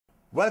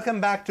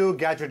Welcome back to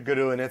Gadget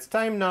Guru, and it's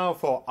time now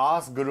for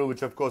Ask Guru,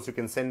 which of course you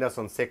can send us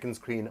on second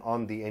screen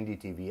on the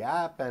NDTV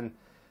app. And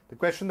the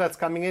question that's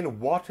coming in,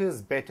 what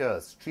is better,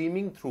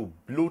 streaming through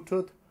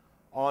Bluetooth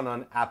or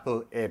on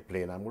Apple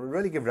Airplay? And I'm going to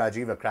really give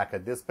Rajiv a crack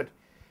at this, but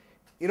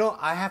you know,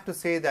 I have to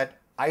say that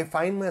I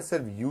find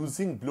myself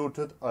using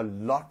Bluetooth a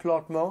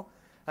lot more,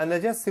 and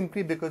that's just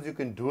simply because you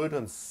can do it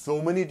on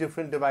so many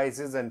different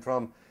devices and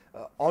from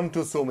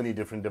onto so many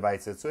different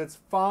devices. So it's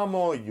far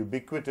more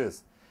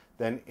ubiquitous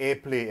than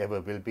Airplay ever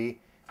will be.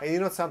 And you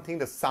know something,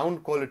 the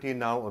sound quality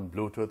now on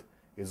Bluetooth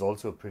is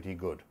also pretty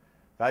good.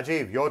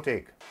 Rajiv, your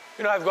take.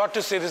 You know, I've got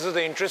to say this is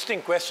an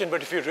interesting question,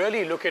 but if you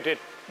really look at it,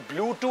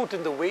 Bluetooth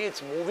in the way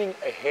it's moving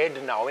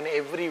ahead now in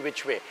every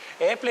which way.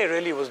 Airplay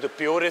really was the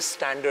purest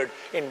standard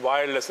in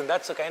wireless, and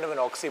that's a kind of an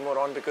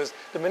oxymoron because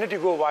the minute you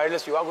go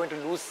wireless, you are going to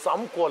lose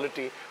some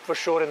quality for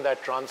sure in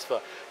that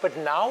transfer. But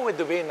now with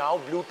the way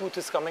now Bluetooth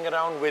is coming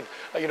around with,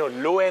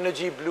 low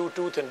energy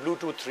Bluetooth and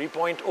Bluetooth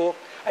 3.0,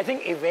 I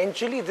think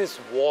eventually this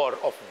war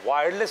of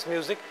wireless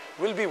music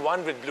will be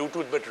won with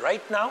Bluetooth. But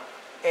right now,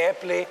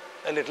 Airplay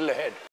a little ahead.